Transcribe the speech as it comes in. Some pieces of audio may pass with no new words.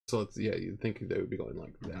So it's, yeah, you'd think they would be going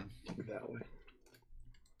like that way.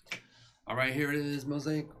 All right, here it is.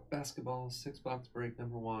 Mosaic Basketball 6-box break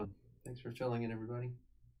number 1. Thanks for filling in, everybody.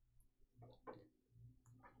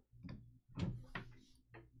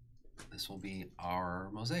 This will be our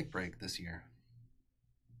Mosaic break this year.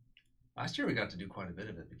 Last year we got to do quite a bit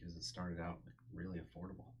of it because it started out really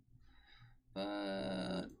affordable.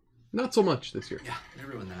 But not so much this year. Yeah, they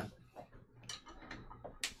ruined that.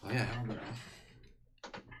 Oh yeah,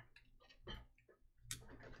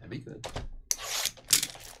 that'd be good.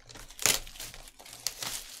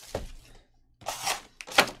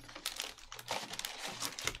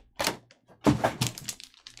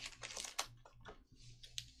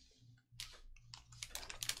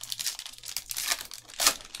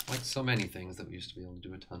 Like so many things that we used to be able to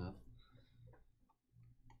do a ton of.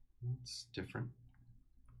 It's different.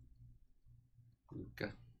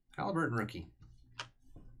 Luka. Halliburton rookie.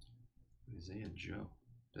 Isaiah Joe.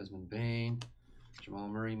 Desmond Bain. Jamal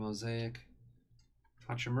Murray Mosaic.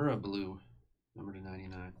 Hachimura blue. Number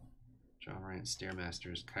 /99. John Morant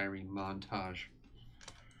Stairmasters. Kyrie Montage.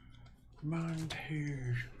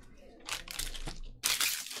 Montage.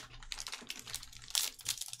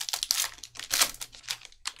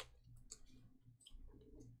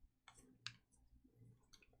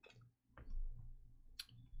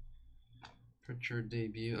 Pritchard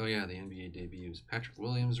debut. Oh yeah, the NBA debuts. Patrick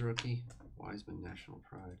Williams rookie. Wiseman National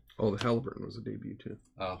Pride. Oh, the Halliburton was a debut too.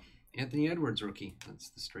 Oh, Anthony Edwards rookie. That's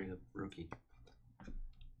the straight up rookie.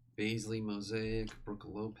 Baisley Mosaic. Brooke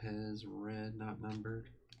Lopez red, not numbered.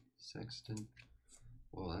 Sexton.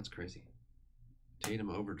 Whoa, that's crazy. Tatum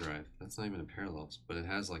Overdrive. That's not even a parallels, but it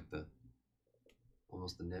has like the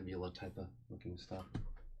almost the nebula type of looking stuff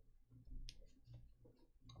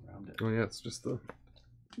around it. Oh yeah, it's just the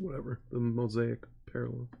whatever, the Mosaic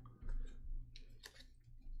parallel.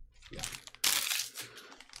 Yeah.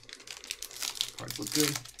 Cards look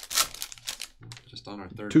good. Just on our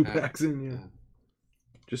third Two pack. packs in, yeah.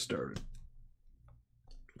 Just started.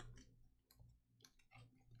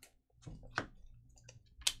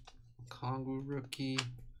 Kongu rookie.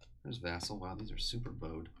 There's Vassal. Wow, these are super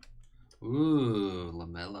bowed. Ooh,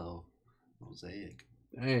 LaMelo. Mosaic.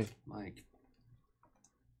 Hey. Mike.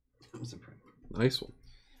 I'm surprised. Nice one.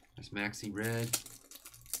 There's Maxi Red.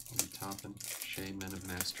 Obi Toppin. Shea Men of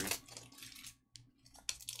Mastery.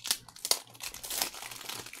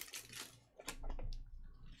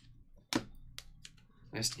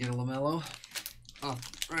 Nice to get a LaMelo. Oh,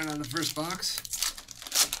 right on the first box.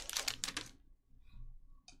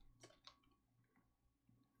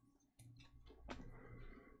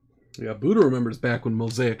 Yeah, Buddha remembers back when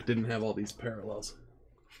Mosaic didn't have all these parallels.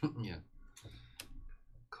 Yeah.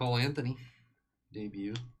 Cole Anthony,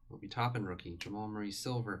 debut. Obi Toppin rookie. Jamal Murray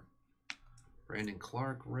silver. Brandon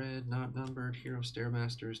Clark red, not numbered. Hero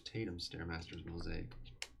Stairmasters. Tatum Stairmasters Mosaic.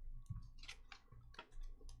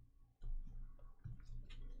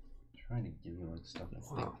 Trying to give you like stuff to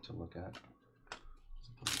think to look at.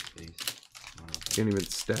 Can't even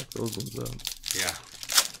stack those ones up. Yeah.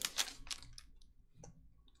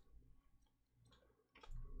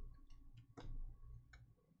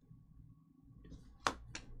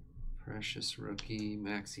 Precious rookie,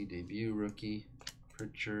 Maxi debut rookie,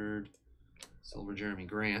 Pritchard, silver Jeremy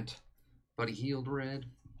Grant, Buddy Hield red.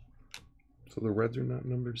 So the reds are not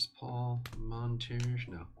numbered. Paul Montage,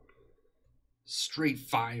 no. Straight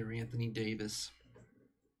fire, Anthony Davis,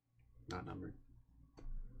 not numbered.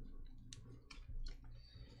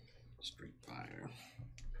 Straight fire.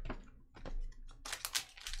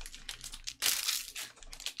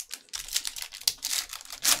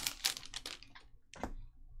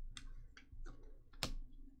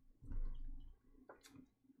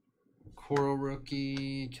 Coro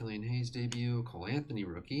rookie, Killian Hayes debut, Cole Anthony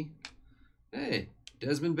rookie. Hey,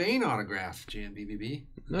 Desmond Bain autograph, JMBBB.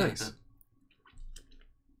 Nice.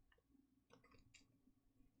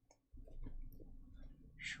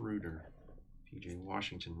 Schroeder, PJ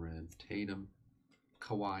Washington red, Tatum,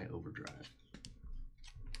 Kawhi Overdrive.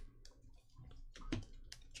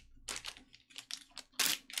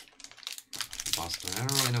 Boston. I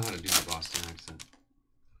don't really know how to do the Boston accent.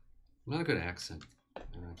 I'm not a good accent.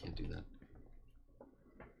 I can't do that.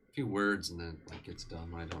 A few words and then like it's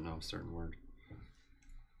done when I don't know a certain word.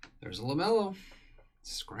 There's a LaMelo.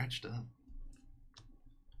 It's scratched up.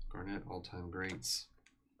 Garnett all-time greats.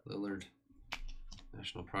 Lillard.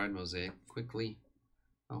 National Pride Mosaic. Quickly.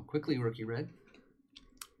 Oh, Quickly rookie red.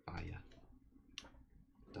 Baya.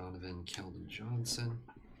 Donovan Keldon Johnson.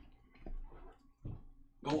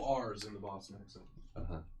 No R's in the Boston accent.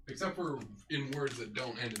 Except for in words that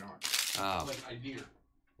don't end in R. Oh. Like idea.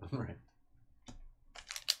 Right.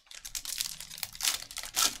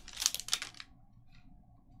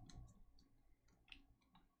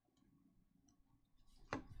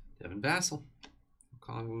 Devin Vassell.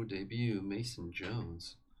 Kongwu debut. Mason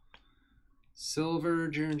Jones. Silver.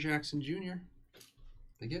 Jaren Jackson Jr.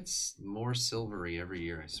 They get more silvery every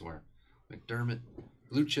year, I swear. McDermott.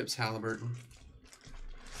 Blue Chips Halliburton.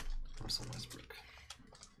 Russell Westbrook.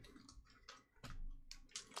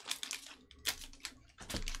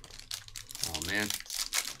 Oh, man.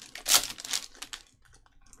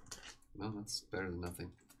 Well, that's better than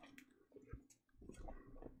nothing.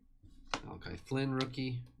 Okay, Flynn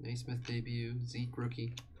rookie, Naismith debut, Zeke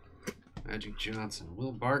rookie, Magic Johnson,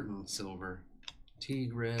 Will Barton silver,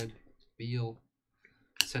 Teague red, Beal,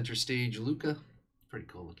 center stage Luca, pretty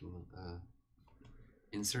cool looking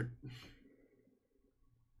insert.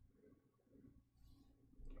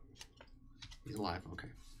 He's alive, okay.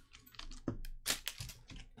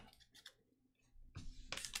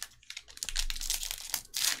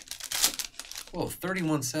 Whoa,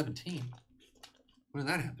 31-17. When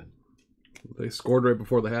did that happen? They scored right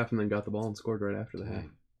before the half and then got the ball and scored right after the half.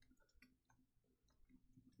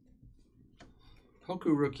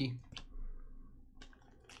 Poku rookie.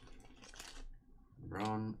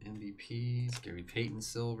 LeBron MVPs. Gary Payton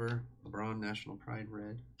silver. LeBron National Pride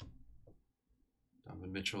red.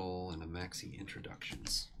 Donovan Mitchell and a Maxi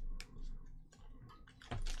introductions.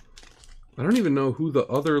 I don't even know who the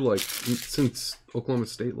other, like, since Oklahoma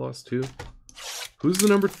State lost too. Who's the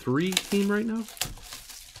number 3 team right now?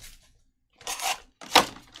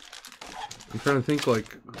 I'm trying to think,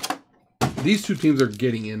 like, these two teams are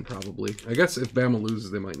getting in probably. I guess if Bama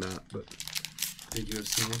loses, they might not. But big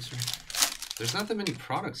UFC next year. There's not that many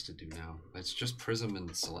products to do now. It's just Prism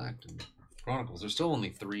and Select and Chronicles. There's still only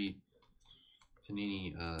 3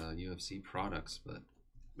 Panini UFC products, but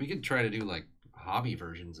we could try to do like hobby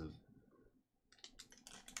versions of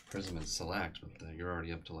Prism and Select, but you're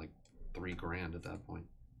already up to like $3 grand at that point.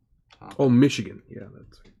 Oh, Michigan. Yeah,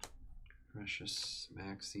 that's Precious,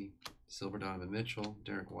 Maxi, Silver Donovan Mitchell,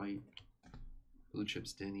 Derek White, Blue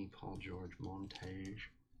Chips Denny, Paul George, Montage.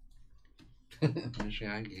 Yeah,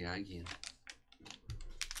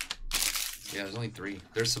 there's only 3.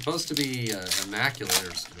 There's supposed to be immaculate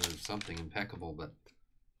or something impeccable, but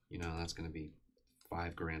you know that's going to be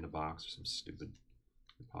 $5 grand a box or some stupid,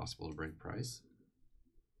 impossible to break price.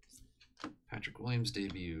 Patrick Williams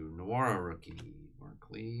debut, Nwora rookie, Mark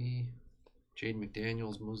Lee, Jaden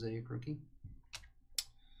McDaniels Mosaic rookie,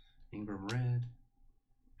 Ingram red.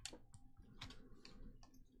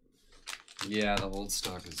 Yeah, the old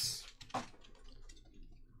stock is, I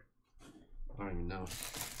don't even know.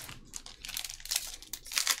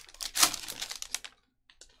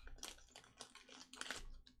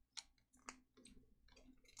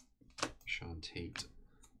 Sean Tate,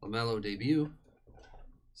 LaMelo debut,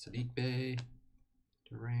 Sadiq Bey,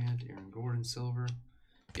 Durant, Aaron Gordon silver,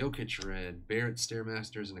 Jokic red, Barrett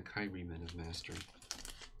Stairmasters, and a Kyrie Men of Master.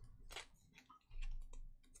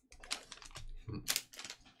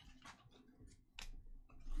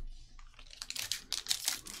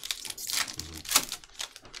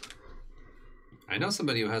 I know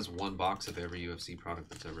somebody who has 1 box of every UFC product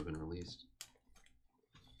that's ever been released.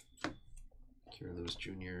 Kira Lewis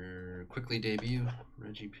Jr. quickly debut,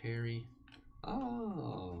 Reggie Perry.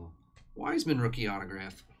 Oh, Wiseman rookie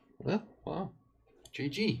autograph. well, wow.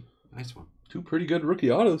 JG, nice one. 2 pretty good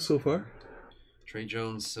rookie autos so far. Trey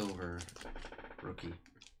Jones silver rookie,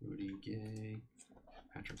 Rudy Gay,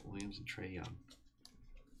 Patrick Williams, and Trey Young.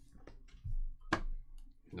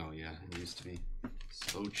 No, yeah, it used to be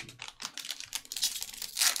so cheap.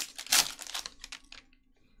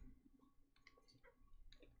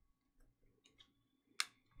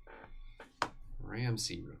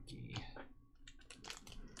 Ramsey rookie,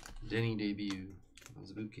 Denny debut,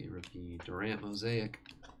 Azubuike rookie, Durant Mosaic.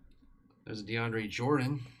 There's a DeAndre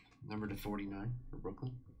Jordan, number to 49 for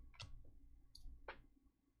Brooklyn.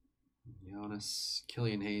 Giannis,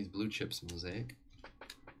 Killian Hayes, Blue Chips Mosaic.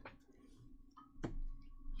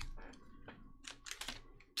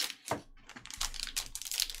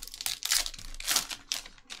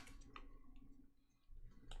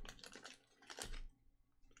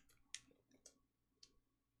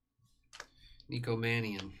 Nico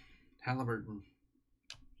Mannion, Halliburton,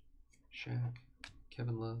 Shaq,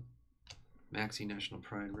 Kevin Love, Maxi National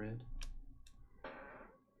Pride red,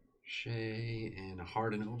 Shea, and a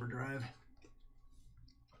Harden Overdrive.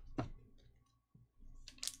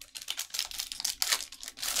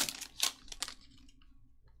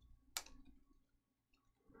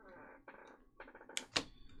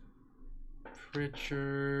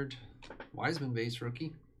 Pritchard, Wiseman base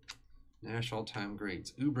rookie, Nash all-time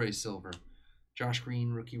greats, Oubre silver, Josh Green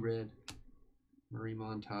rookie red, Murray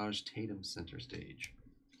Montage, Tatum center stage.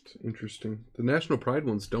 It's interesting. The National Pride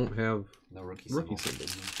ones don't have no rookie symbols.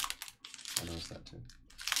 I noticed that too.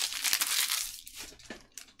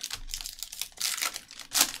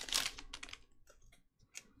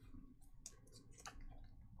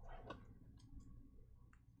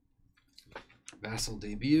 Vassal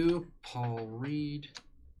debut, Paul Reed,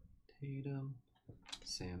 Tatum,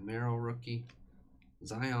 Sam Merrill rookie,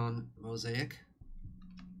 Zion Mosaic.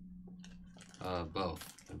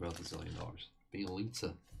 Both. They're both $1 zillion.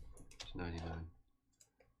 Bielitsa, $2.99.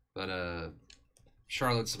 But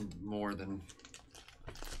Charlotte's more than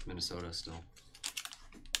Minnesota still.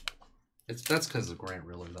 That's because of Grant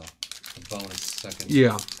Riller though. A bonus second.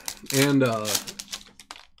 Yeah, and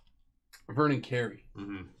Vernon Carey.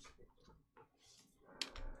 Mm-hmm.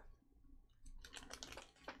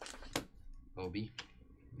 Obi,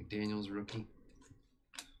 McDaniels rookie,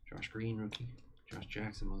 Josh Green rookie, Josh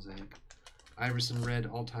Jackson Mosaic, Iverson red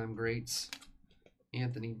all-time greats,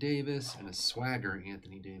 Anthony Davis, and a swagger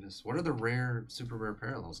Anthony Davis. What are the rare, super rare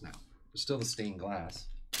parallels now? There's still the stained glass.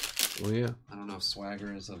 Well, yeah. I don't know if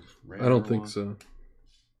swagger is a rare. I don't think so.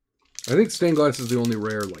 I think stained glass is the only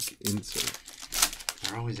rare like insert.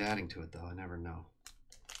 They're always adding to it though. I never know.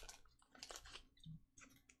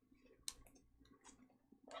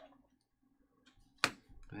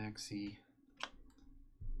 Maxey,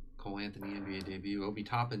 Cole Anthony NBA debut, Obi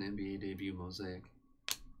Toppin NBA debut Mosaic,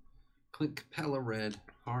 Clint Capella red,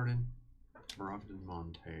 Harden, Brogdon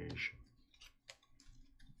Montage,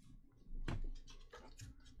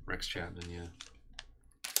 Rex Chapman, yeah.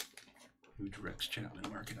 Huge Rex Chapman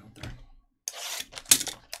market out there.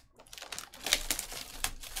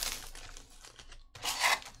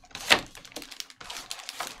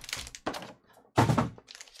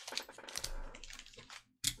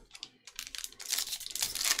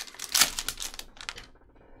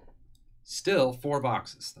 Still 4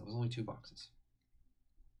 boxes. That was only 2 boxes.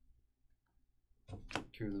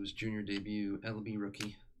 Kyrlow's junior debut, LB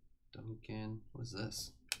rookie, Duncan. What is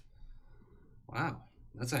this? Wow,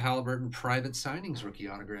 that's a Halliburton private signings rookie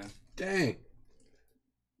autograph. Dang.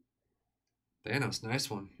 Thanos, nice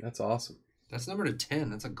one. That's awesome. That's numbered to 10.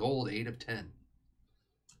 That's a gold 8 of 10.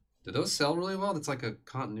 Do those sell really well? That's like a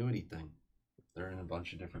continuity thing. They're in a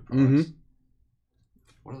bunch of different products. Mm-hmm.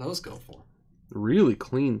 What do those go for? Really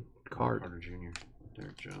clean card. Carter Jr.,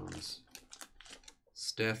 Derek Jones,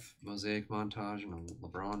 Steph Mosaic montage, and a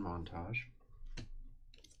LeBron montage.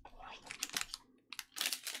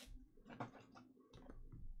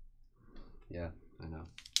 Yeah, I know.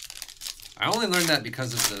 I only learned that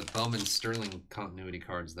because of the Bowman Sterling continuity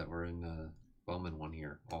cards that were in Bowman one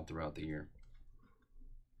year, all throughout the year.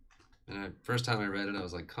 And first time I read it, I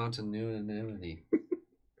was like, continuity.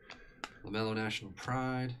 LaMelo National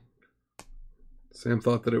Pride. Sam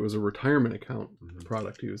thought that it was a retirement account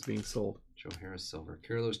product he was being sold. Joe Harris silver.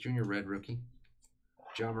 Kyrlow's junior red rookie.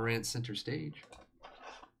 John Morant center stage.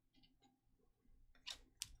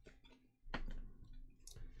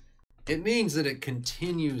 It means that it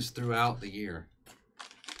continues throughout the year.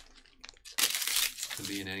 Could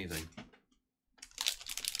be in anything.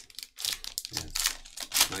 Yeah.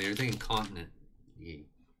 No, you're thinking continent. Yeah.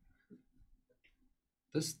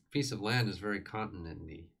 This piece of land is very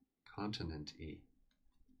continent-y. Continent-y.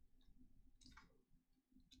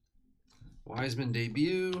 Wiseman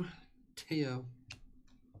debut. Teo.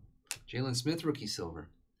 Jalen Smith rookie silver.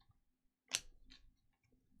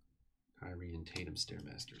 Kyrie and Tatum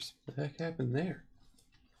Stairmasters. What the heck happened there?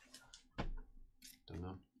 Don't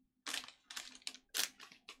know.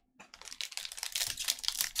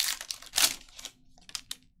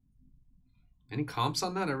 Any comps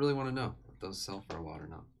on that? I really want to know if those sell for a lot or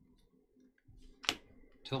not.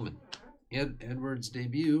 Tillman. Edwards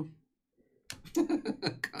debut.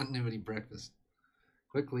 Continuity breakfast.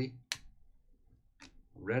 Quickly.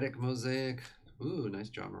 Reddick Mosaic. Ooh, nice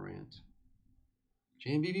John Morant.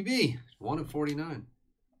 JMBBB. 1 of 49.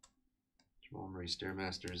 Jamal Murray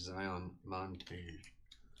Stairmasters. Zion montage.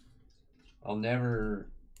 I'll never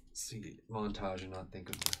see montage and not think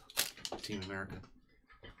of the Team America.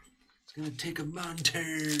 It's gonna take a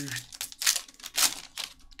montage.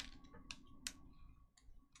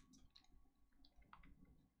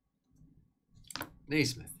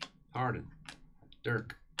 Naismith, Harden,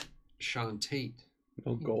 Dirk, Sean Tate.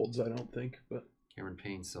 No golds, I don't think, but Cameron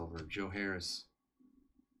Payne silver, Joe Harris.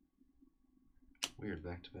 Weird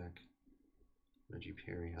back to back. Reggie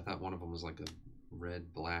Perry. I thought one of them was like a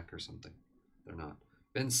red black or something. They're not.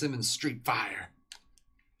 Ben Simmons Street Fire.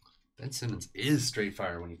 Ben Simmons is straight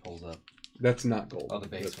fire when he pulls up. that's not gold. Oh, the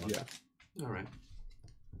base one. Yeah. All right.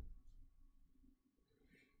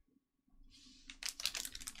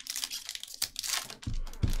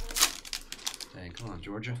 Dang, come on,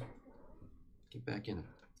 Georgia. Get back in it.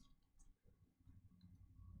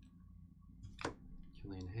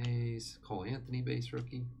 Killian Hayes. Cole Anthony, base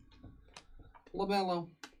rookie. LaMelo.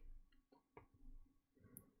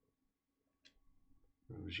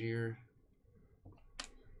 Rozier.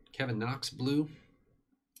 Kevin Knox, blue.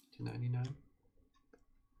 /99.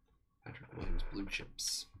 Patrick Williams, blue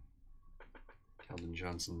chips. Keldon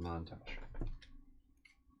Johnson, montage.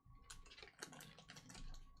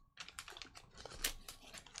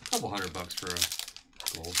 Couple $100 for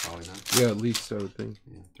a gold, probably not. Yeah, at least I would think.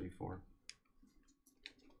 Yeah, 3-4.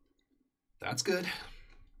 That's good.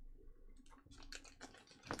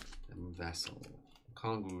 And Vassal.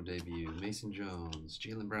 Kongu debut. Mason Jones.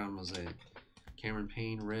 Jaylen Brown, Mosaic. Cameron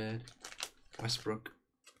Payne, red. Westbrook.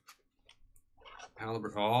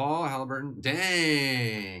 Halliburton. Oh, Halliburton.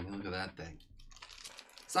 Dang. Look at that thing.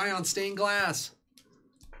 Zion stained glass.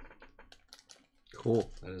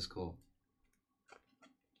 Cool. That is cool.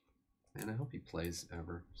 Man, I hope he plays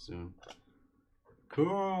ever soon.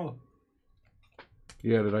 Cool.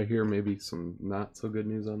 Yeah, did I hear maybe some not so good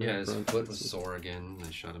news on that? Yeah, his front? foot was sore again.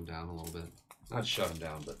 They shut him down a little bit. Not shut him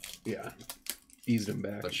down, but yeah, eased him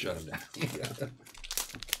back. But shut him down. Yeah.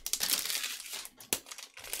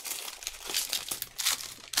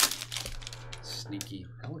 Sneaky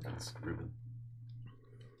Pelicans, Ruben.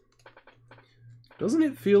 Doesn't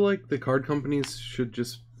it feel like the card companies should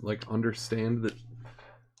just like understand that,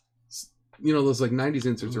 you know, those like 90s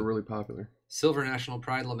inserts are really popular? Silver National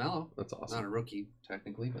Pride LaMelo. That's awesome. Not a rookie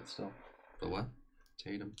technically, but still. But what?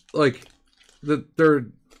 Tatum. Like that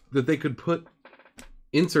they could put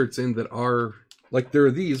inserts in that are like, there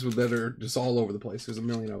are these that are just all over the place. There's a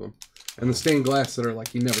million of them, and the stained glass that are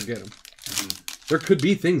like you never get them. Mm-hmm. There could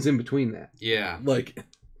be things in between that. Yeah. Like,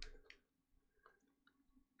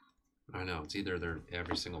 I know, it's either they're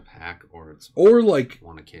every single pack or it's like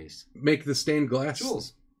one a case. Make the stained glass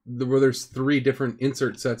jewels where there's 3 different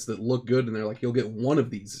insert sets that look good, and they're like, you'll get one of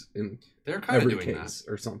these in they're kind every of doing case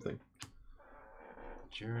that. Or something.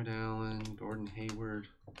 Jared Allen, Gordon Hayward.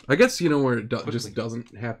 I guess, you know, where it just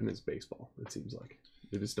doesn't happen is baseball. It seems like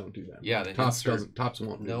they just don't do that. Yeah, the Tops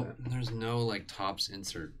won't do that. There's no like Tops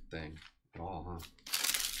insert thing at all, huh?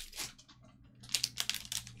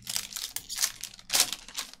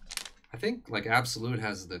 I think like Absolute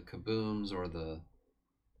has the kabooms or the.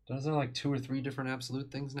 Doesn't there like 2 or 3 different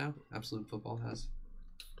Absolute things now? Absolute Football has.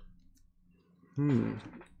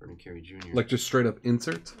 Bernie Carey Jr. Like just straight up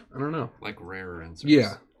inserts? I don't know. Like rarer inserts.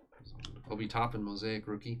 Yeah. Obi Toppin, Mosaic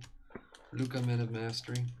rookie. Luka Men of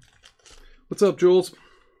Mastery. What's up, Jules?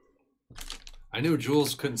 I knew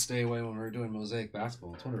Jules couldn't stay away when we were doing Mosaic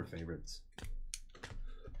basketball. It's one of her favorites.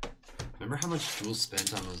 Remember how much Jules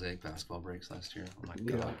spent on Mosaic basketball breaks last year? Oh my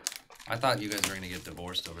god. I thought you guys were going to get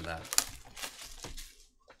divorced over that.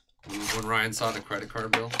 When Ryan saw the credit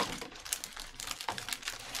card bill.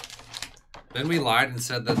 Then we lied and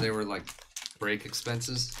said that they were like break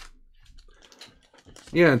expenses.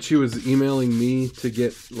 Yeah, and she was emailing me to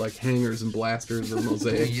get like hangers and blasters of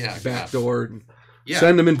Mosaic backdoor. And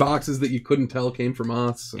send them in boxes that you couldn't tell came from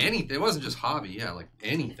us. It wasn't just hobby, like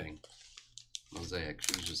anything. Mosaic.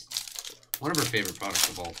 She was just one of her favorite products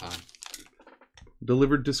of all time.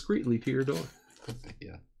 Delivered discreetly to your door.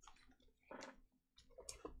 Yeah.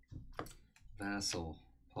 Vassal,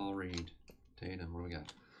 Paul Reed, Tatum, what do we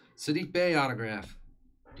got? Sadiq Bey autograph,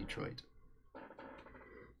 Detroit.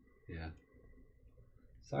 Yeah.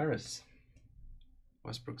 Cyrus,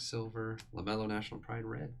 Westbrook silver, LaMelo National Pride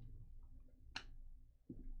red.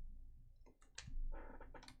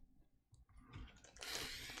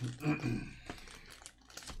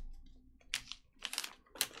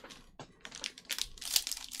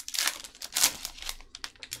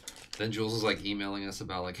 Then Jules was like emailing us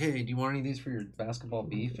about like, hey, do you want any of these for your basketball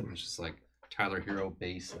beef? And it's just like Tyler Hero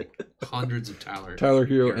base, like hundreds of Tyler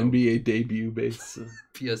Hero NBA debut base.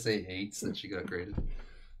 PSA 8s that she got graded.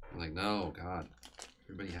 I'm like, no, God.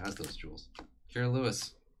 Everybody has those, Jules. Kira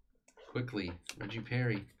Lewis. Quickly. Reggie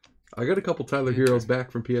Perry. I got a couple Tyler Heroes back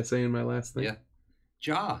from PSA in my last thing. Yeah.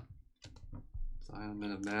 Ja. Zion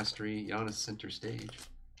Men of Mastery. Giannis center stage.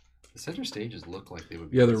 The center stages look like they would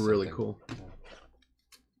be. Yeah, they're really cool. Yeah.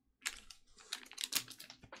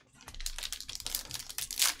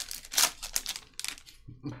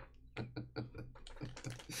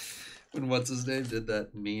 When what's his name did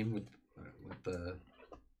that meme with the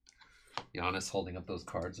Giannis holding up those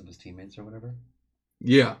cards of his teammates or whatever.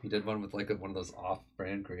 Yeah, he did one with like one of those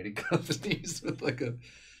off-brand grading companies with like a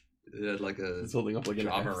it's holding up like an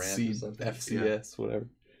FCS, whatever.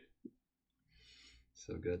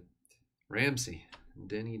 So good. Ramsey,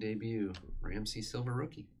 Denny debut. Ramsey silver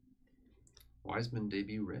rookie. Wiseman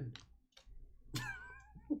debut red.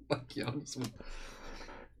 Like Giannis with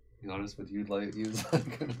be honest with you, like use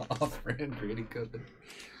like an off-brand grading company.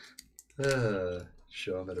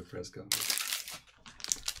 Show him at a press conference.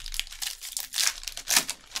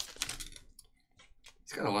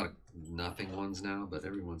 He's got a lot of nothing ones now, but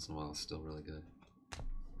every once in a while it's still really good.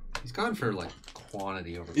 He's gone for like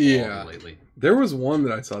quantity over quality lately. There was one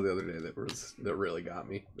that I saw the other day that really got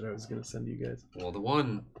me that I was gonna send you guys. Well, the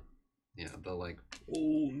one, yeah, the like.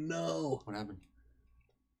 Oh no! What happened?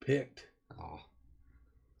 Picked. Oh,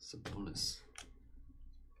 it's a bonus.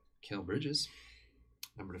 Kale Bridges,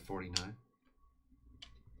 number /49.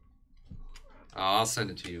 Oh, I'll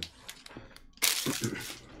send it to you.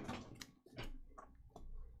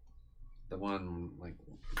 The one like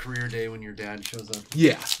career day when your dad shows up.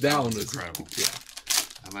 Yeah, that one was incredible. Yeah,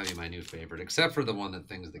 that might be my new favorite, except for the one that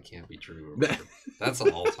things that can't be true. Or whatever. That's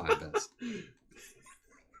an all-time best.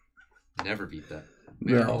 Never beat that.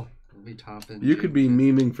 No, we'll be topping. You could be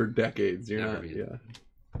memeing for decades. You're Never not. beat Yeah.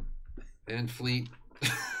 Van Fleet.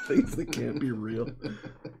 Things that can't be real.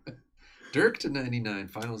 Dirk /99,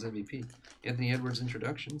 Finals MVP. Anthony Edwards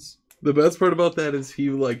introductions. The best part about that is he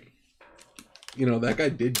like, you know, that guy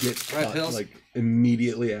did get cut like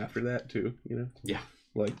immediately after that too. You know. Yeah.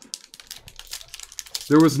 Like,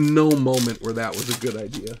 there was no moment where that was a good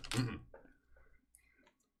idea. Mm-mm.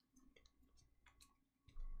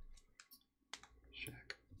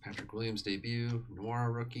 Shaq. Patrick Williams debut.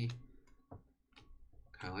 Noir rookie.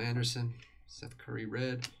 Kyle Anderson. Seth Curry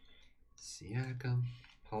red. Siakam.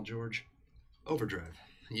 Paul George. Overdrive.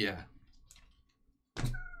 Yeah.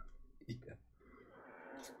 Yeah.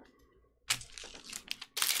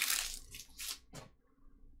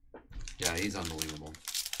 Yeah, he's unbelievable.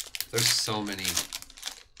 There's so many.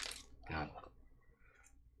 God.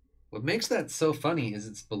 What makes that so funny is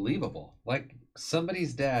it's believable. Like,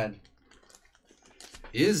 somebody's dad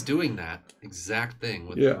is doing that exact thing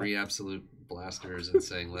with 3 absolute blasters and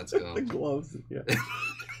saying, let's go. The gloves. Yeah.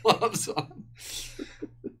 Gloves on.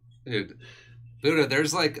 Dude. Buddha,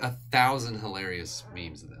 there's like 1,000 hilarious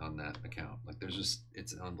memes on that account. Like, there's just,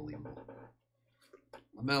 it's unbelievable.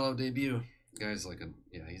 LaMelo debut. Guy's like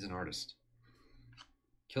he's an artist.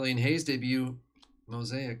 Killian Hayes debut.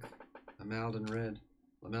 Mosaic. Amaled in red.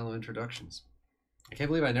 LaMelo introductions. I can't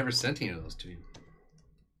believe I never sent any of those to you.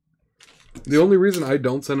 The only reason I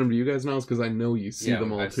don't send them to you guys now is because I know you see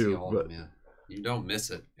them all I too. See all of them, yeah. You don't miss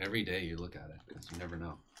it. Every day you look at it because you never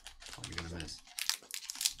know what you're going to miss.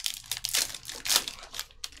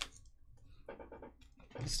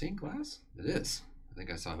 Stained glass? It is. I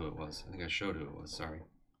think I saw who it was. I think I showed who it was. Sorry.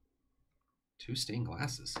 2 stained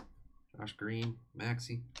glasses. Josh Green,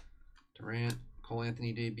 Maxey, Durant, Cole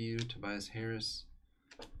Anthony debut, Tobias Harris,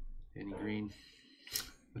 Danny Green.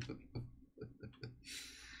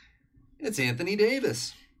 It's Anthony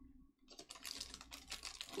Davis.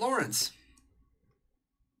 Lawrence.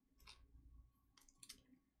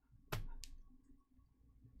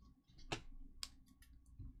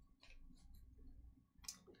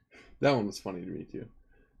 That one was funny to me too.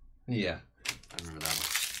 Yeah, I remember that one.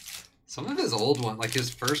 Some of his old ones, like his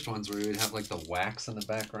first ones where he would have like the wax in the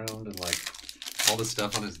background and like all the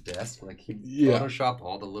stuff on his desk. Like he'd Photoshop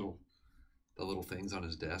all the little things on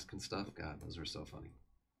his desk and stuff. God, those were so funny.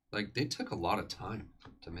 Like they took a lot of time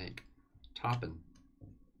to make. Toppin.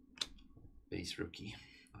 Base rookie.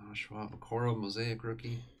 Schwab. Okoro Mosaic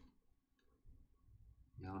rookie.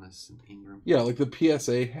 Giannis and Ingram. Yeah, like the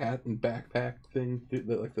PSA hat and backpack thing.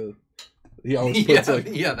 He always puts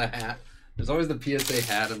the hat. There's always the PSA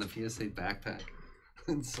hat and the PSA backpack.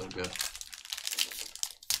 It's so good.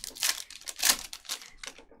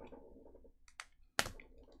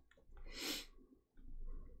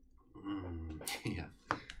 Yeah.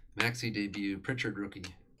 Maxey debut. Pritchard rookie.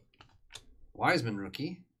 Wiseman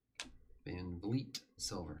rookie. Van Vliet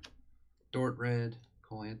silver. Dort red.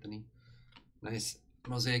 Cole Anthony. Nice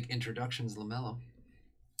Mosaic introductions. LaMelo.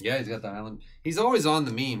 Yeah, he's got the island. He's always on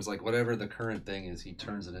the memes. Like whatever the current thing is, he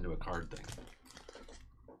turns it into a card thing.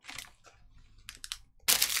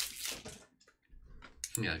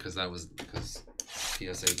 Yeah, because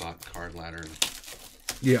PSA bought Card Ladder.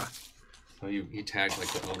 Yeah. So he tagged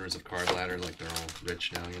like the owners of Card Ladder, like they're all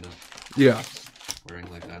rich now, you know. Yeah. Wearing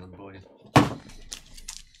like Island Boy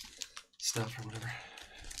stuff or whatever.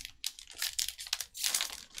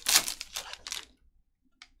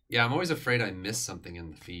 Yeah, I'm always afraid I miss something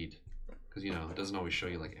in the feed. Because, you know, it doesn't always show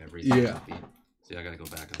you, like, everything in the feed. So, yeah, I got to go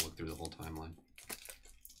back and look through the whole timeline.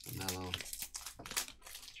 Mello.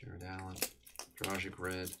 Jared Allen. Dragic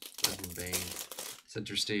red. Desmond Bain.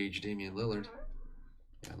 Center stage, Damian Lillard.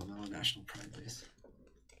 Yeah, LaMelo National Pride base.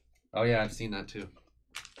 Oh, yeah, I've seen that, too.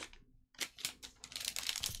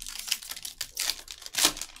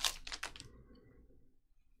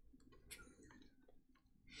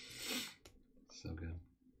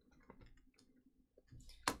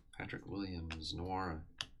 Williams, Noir,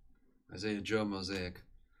 Isaiah Joe Mosaic,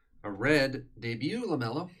 a red debut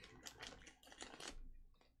LaMelo.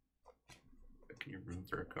 Making your room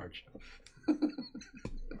for a card show.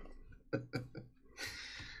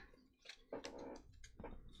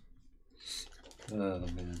 Oh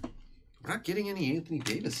man, we're not getting any Anthony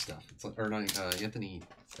Davis stuff. It's like, or not Anthony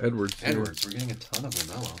Edwards. Edwards. We're getting a ton of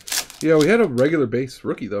LaMelo. Yeah, we had a regular base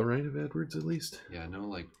rookie though, right? Of Edwards at least. Yeah, no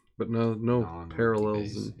like. But no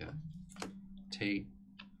parallels. And... Yeah. Tate,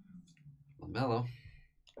 LaMelo,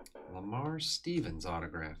 Lamar Stevens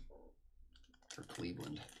autograph for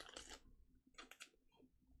Cleveland.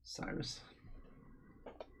 Cyrus.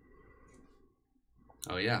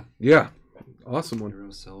 Oh yeah. Yeah. Awesome one. Hero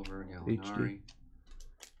Silver, Gallinari.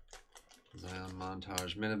 Zion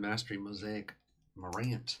Montage. Men of Mastery Mosaic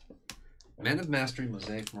Morant. Men of Mastery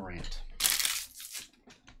Mosaic Morant.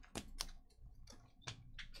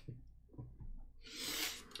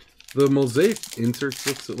 The Mosaic inserts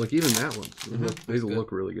looks like even that one. They good.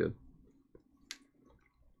 look really good.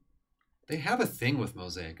 They have a thing with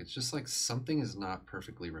Mosaic. It's just like something is not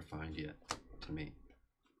perfectly refined yet to me.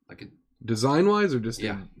 Like it design wise or just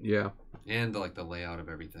yeah. And like the layout of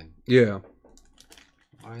everything. Yeah.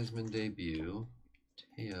 Wiseman debut.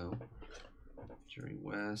 Teo. Jerry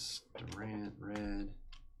West. Durant. Red.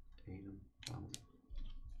 Tatum.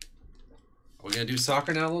 Are we gonna do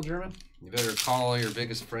soccer now, little German? You better call all your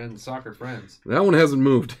biggest friends, soccer friends. That one hasn't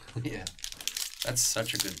moved. Yeah. That's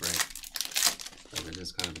such a good break. But it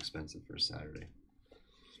is kind of expensive for a Saturday.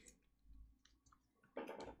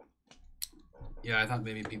 Yeah, I thought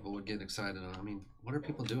maybe people would get excited. I mean, what are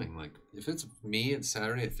people doing? Like, if it's me, it's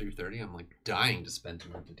Saturday at 3:30. I'm like dying to spend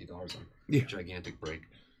 $250 on a gigantic break.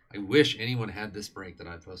 I wish anyone had this break that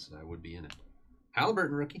I posted. I would be in it.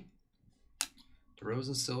 Halliburton rookie.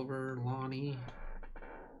 DeRozan Silver, Lonnie.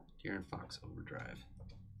 De'Aaron Fox Overdrive.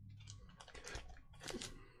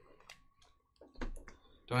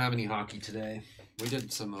 Don't have any hockey today. We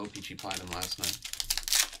did some OPG Platinum last night.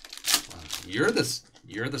 Wow.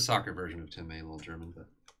 You're the soccer version of Tim May, little German, but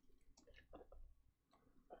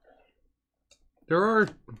there are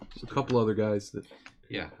a couple other guys that.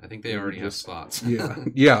 Yeah, I think they already have spots.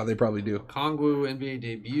 Yeah, they probably do. Kongwu NBA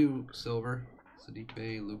debut silver. Sadiq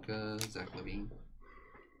Bey, Luka, Zach LaVine.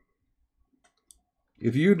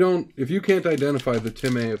 If you can't identify the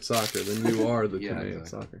Tim A of soccer, then you are the Tim A of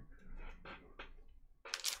soccer.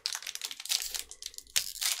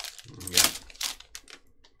 Yeah.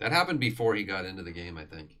 That happened before he got into the game, I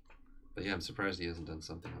think. But yeah, I'm surprised he hasn't done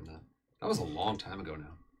something on that. That was a long time ago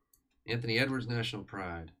now. Anthony Edwards, National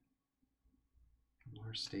Pride.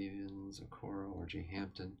 Lamar Stevens, Okoro, R.J.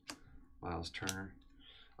 Hampton, Miles Turner.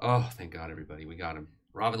 Oh, thank God, everybody. We got him.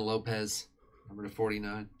 Robin Lopez, number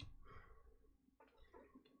 49.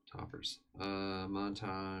 Toppers.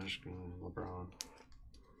 Montage, LeBron.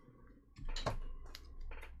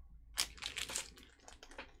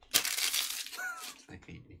 I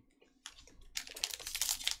hate me.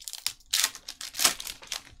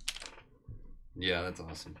 Yeah, that's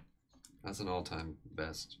awesome. That's an all-time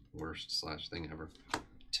best, worst / thing ever.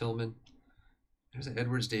 Tillman. There's an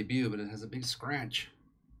Edwards debut, but it has a big scratch.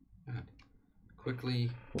 God.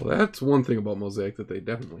 Quickly. Well, that's one thing about Mosaic that they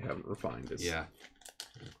definitely haven't refined. Yeah.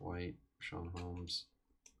 Eric White, Sean Holmes,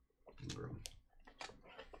 Ingram.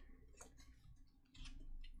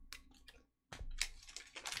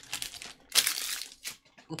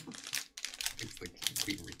 It's like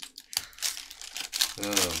completely.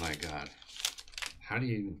 Oh my God. How do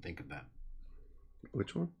you even think of that?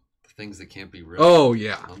 Which one? The things that can't be real. Oh,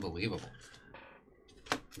 yeah. Unbelievable.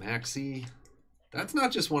 Maxey. That's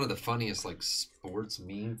not just one of the funniest, like, sports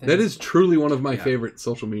meme things. That is truly one of my favorite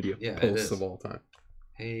social media posts of all time.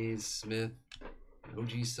 Hayes, Smith,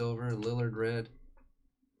 OG Silver, Lillard Red,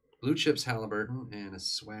 Blue Chips Halliburton, and a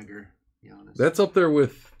Swagger Giannis. That's up there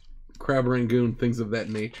with Crab Rangoon, things of that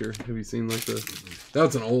nature. Have you seen like the...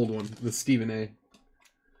 That's an old one. The Stephen A.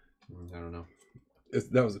 I don't know.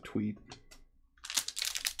 That was a tweet.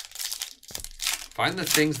 Find the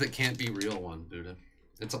things that can't be real one, Buddha.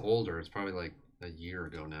 It's older. It's probably like a year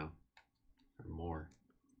ago now. Or more.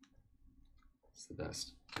 It's the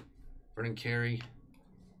best. Vernon Carey.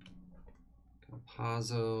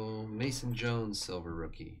 Campazzo. Mason Jones, silver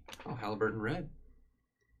rookie. Oh, Halliburton red.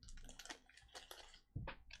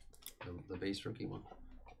 The base rookie one.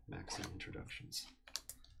 Maxi introductions.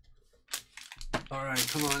 All right,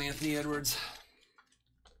 come on, Anthony Edwards.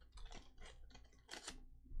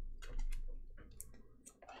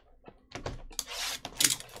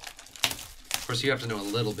 Of course, you have to know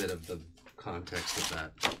a little bit of the context of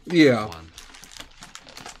that. Yeah. One.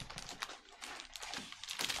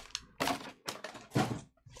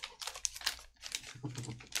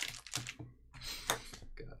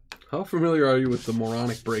 How familiar are you with the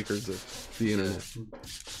moronic breakers of the internet?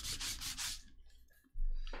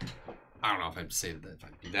 I don't know if I'd say that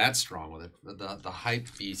I'd be that strong with it. The hype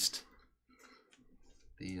beast.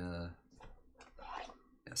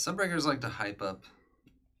 Some breakers like to hype up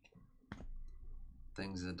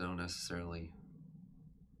things that don't necessarily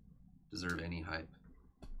deserve any hype.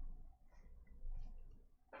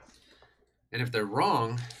 And if they're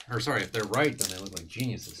wrong, or sorry, if they're right, then they look like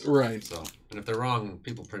geniuses. Right. So, and if they're wrong,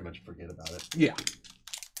 people pretty much forget about it. Yeah.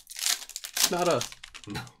 Not us.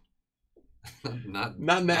 No. not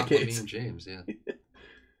in that case. Me and James, yeah.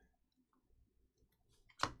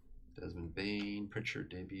 Desmond Bain, Pritchard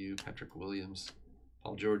debut, Patrick Williams,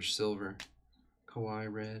 Paul George silver,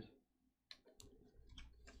 Kawhi red.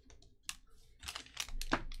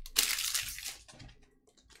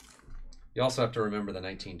 You also have to remember the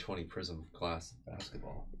 1920 Prism class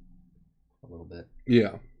basketball a little bit.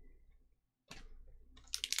 Yeah.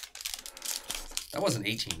 That wasn't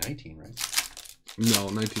 1819, right? No,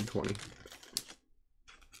 1920.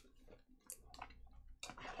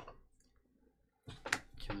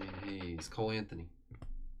 Killian Hayes, Cole Anthony.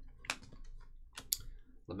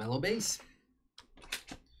 LaMelo base.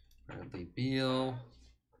 Bradley Beal.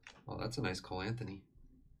 Oh, that's a nice Cole Anthony.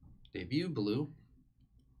 Debut blue.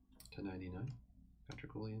 1099.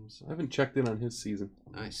 Patrick Williams. I haven't checked in on his season.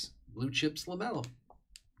 Nice. Blue chips LaMelo.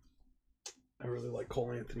 I really like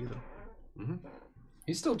Cole Anthony, though. Mm-hmm.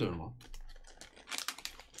 He's still doing well.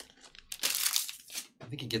 I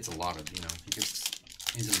think he gets a lot of,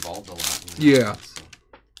 he's involved a lot. Yeah. So.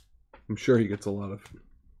 I'm sure he gets a lot of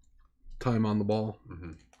time on the ball.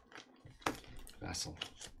 Mm-hmm. Vassell.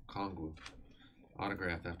 Kongwu.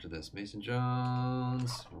 Autograph after this. Mason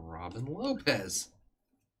Jones. Robin Lopez.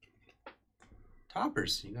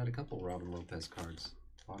 Toppers. You got a couple Robin Lopez cards.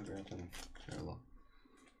 Autograph and parallel.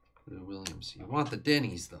 Lou Williams. You want the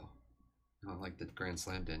Denny's, though. Not like the Grand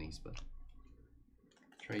Slam Denny's, but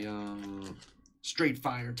Trae Young. Straight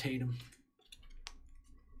fire Tatum.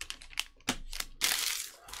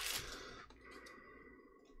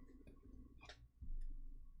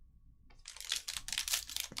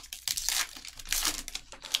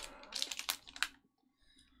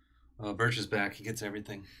 Birch is back. He gets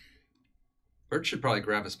everything. Birch should probably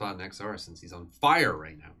grab a spot in XR since he's on fire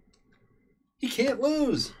right now. He can't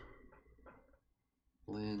lose.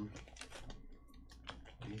 Flynn.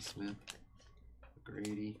 Smith.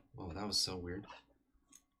 Grady. Oh, that was so weird.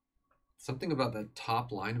 Something about that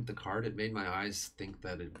top line of the card, it made my eyes think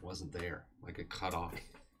that it wasn't there. Like it cut off.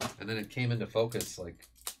 And then it came into focus. Like,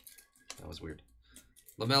 that was weird.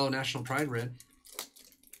 LaMelo National Pride red.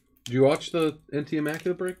 Did you watch the NT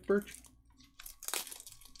Immaculate break, Birch?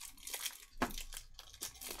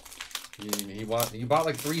 He bought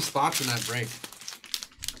like 3 spots in that break.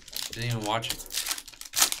 Didn't even watch it.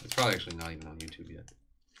 It's probably actually not even on YouTube yet.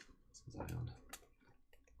 Zion.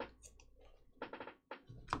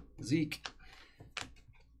 Zeke.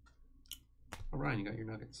 Oh, Ryan, you got your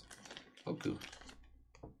Nuggets. Poku.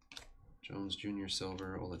 Jones Jr.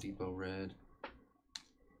 silver. Oladipo red.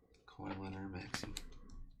 Kawhi Leonard Maxi.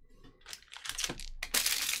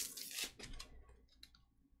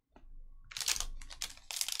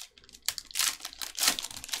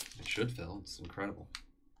 It should fill. It's incredible.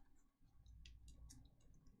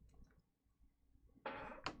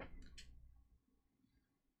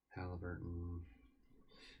 Halliburton.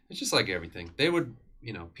 It's just like everything. They would,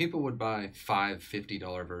 people would buy 5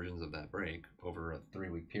 $50 versions of that break over a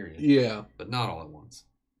 3-week period. Yeah. But not all at once.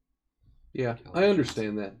 Yeah, I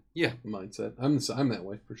understand that. Yeah. Mindset. I'm that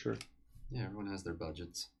way for sure. Yeah, everyone has their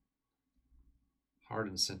budgets.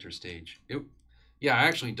 Harden center stage. Yeah, I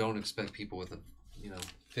actually don't expect people with a,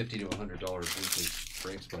 $50 to $100 weekly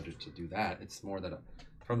breaks budget to do that. It's more that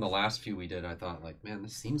from the last few we did, I thought like, man,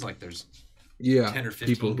 this seems like there's 10 or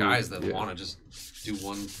 15 guys that want to just do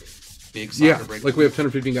one big soccer break. Like we have 10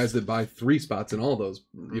 or 15 guys that buy 3 spots in all those,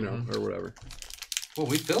 or whatever. Well,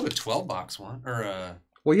 we filled a 12-box one, or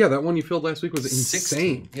well, yeah, that one you filled last week was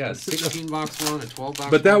insane. 16. Yeah, 16-box one, a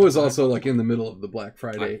 12-box. But that was also like in the middle of the Black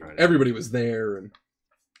Friday. Everybody was there, and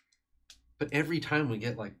but every time we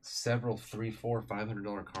get like several $300, $400,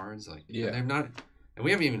 $500 cards, like they're not, and we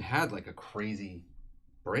haven't even had like a crazy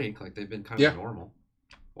break. Like they've been kind of normal.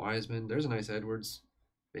 Wiseman, there's a nice Edwards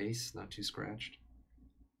base, not too scratched.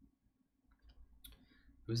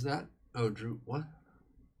 Who's that? Oh, Drew. What?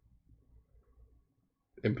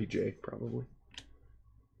 MPJ probably.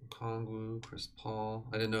 Kongwu, Chris Paul.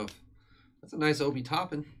 I didn't know if that's a nice Obi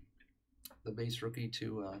Toppin. The base rookie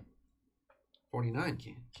to 49.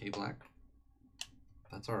 K Black.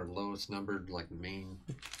 That's our lowest numbered main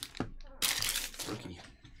rookie.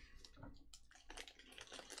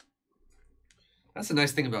 That's the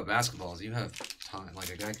nice thing about basketball is you have time. Like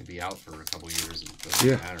a guy could be out for a couple years. It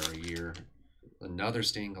doesn't matter, a year. Another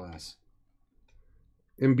stained glass.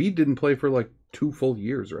 Embiid didn't play for like 2 full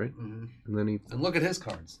years, right? Mm-hmm. And then and look at his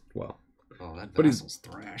cards. Well. Oh, that Vassal's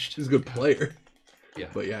thrashed. He's a good player. Yeah.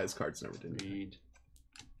 But yeah, his cards never did. Reed.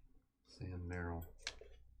 Sam Merrill.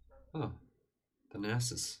 Oh.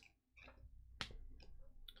 Thanasis.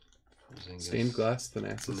 Stained glass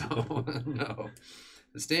Thanasis. No, no.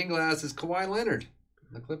 The stained glass is Kawhi Leonard.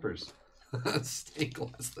 The Clippers. Stained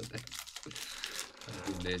glass Thanasis.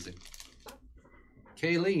 That'd be amazing.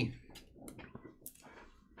 Kay Lee.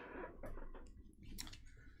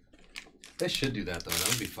 They should do that though. That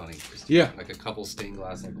would be funny. Just like a couple stained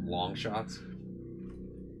glass, like long shots.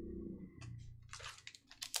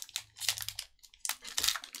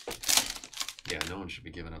 Yeah, no one should be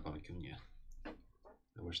giving up on Acuna.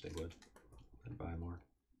 I wish they would. I'd buy more.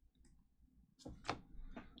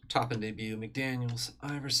 Top and debut: McDaniels,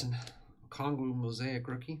 Iverson, Kongwu Mosaic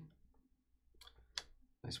rookie.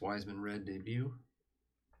 Nice Wiseman red debut.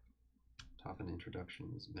 Top and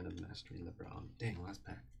introductions: Men of Mastery, LeBron. Dang, last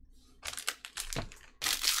pack.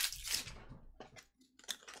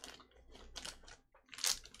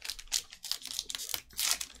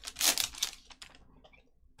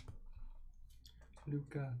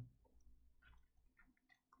 Luka.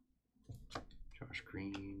 Josh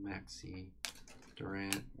Green, Maxey,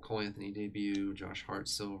 Durant, Cole Anthony debut, Josh Hart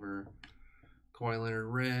silver, Kawhi Leonard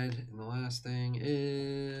red, and the last thing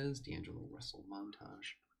is D'Angelo Russell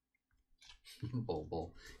montage.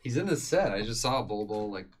 Bol. He's in the set. I just saw Bol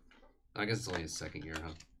like, I guess it's only his second year,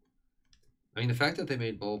 huh? I mean, the fact that they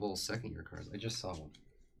made Bol second year cards, I just saw one.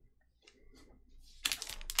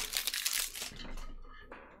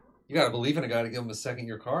 You gotta believe in a guy to give him a second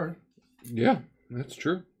year card. Yeah, that's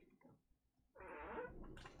true.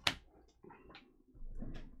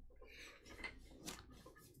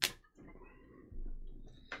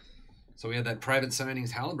 So we had that private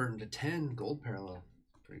signings Halliburton to 10, gold parallel.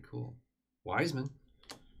 Pretty cool. Wiseman,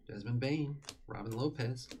 Desmond Bain, Robin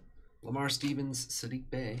Lopez, Lamar Stevens, Sadiq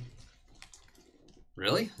Bey.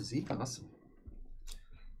 Really? Zeke, awesome.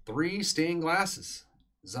 3 stained glasses.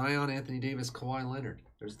 Zion, Anthony Davis, Kawhi Leonard.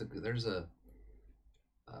 There's a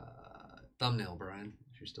thumbnail, Brian,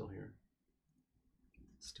 if you're still here.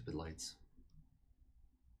 Stupid lights.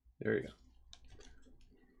 There you go.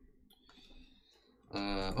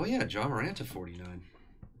 Oh yeah, John Morant to 49.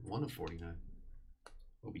 1 of 49.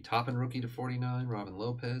 Obi Toppin rookie to 49. Robin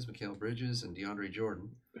Lopez, Mikal Bridges, and DeAndre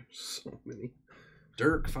Jordan. There's so many.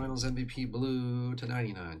 Dirk Finals MVP blue to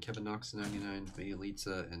 99. Kevin Knox to 99.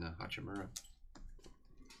 Bielitsa and Hachimura.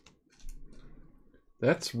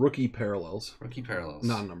 That's rookie parallels. Rookie parallels.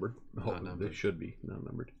 Non-numbered. Oh, Non-numbered. They should be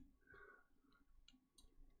non-numbered.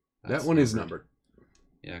 That's that one is numbered.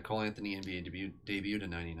 Yeah, Cole Anthony NBA debut to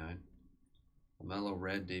 99. LaMelo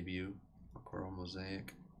red debut. Okoro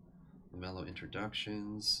Mosaic. LaMelo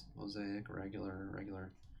introductions. Mosaic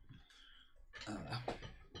regular.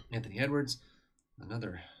 Anthony Edwards.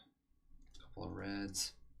 Another couple of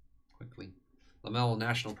reds. Quickly. LaMelo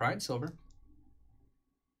National Pride silver.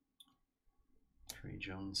 Trey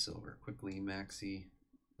Jones silver. Quickly Maxey.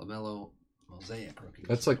 LaMelo Mosaic rookie.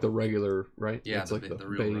 That's like the regular, right? Yeah, that's the, like the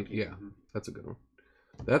real rookie. Yeah, Mm-hmm. That's a good one.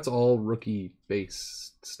 That's all rookie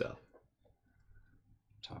base stuff.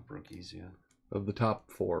 Top rookies, yeah. Of the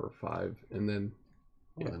top 4 or 5, and then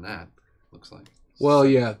More than that, looks like. Well,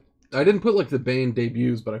 yeah, I didn't put like the Bane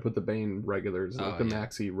debuts, but I put the Bane regulars, like the yeah.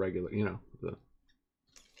 Maxey regular. You know, the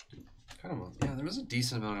kind of. Yeah, there was a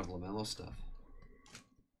decent amount of LaMelo stuff.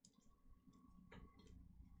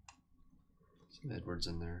 Some Edwards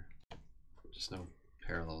in there. Just no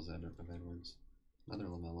parallels of Edwards. Another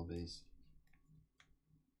LaMelo base.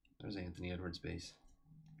 There's Anthony Edwards base.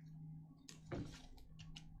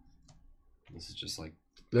 This is just like...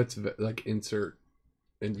 That's like insert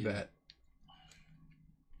and vet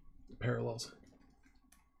parallels.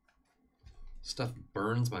 Stuff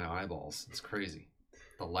burns my eyeballs. It's crazy.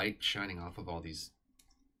 The light shining off of all these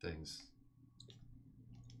things.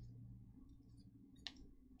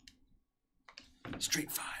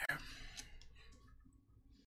 Street Fire.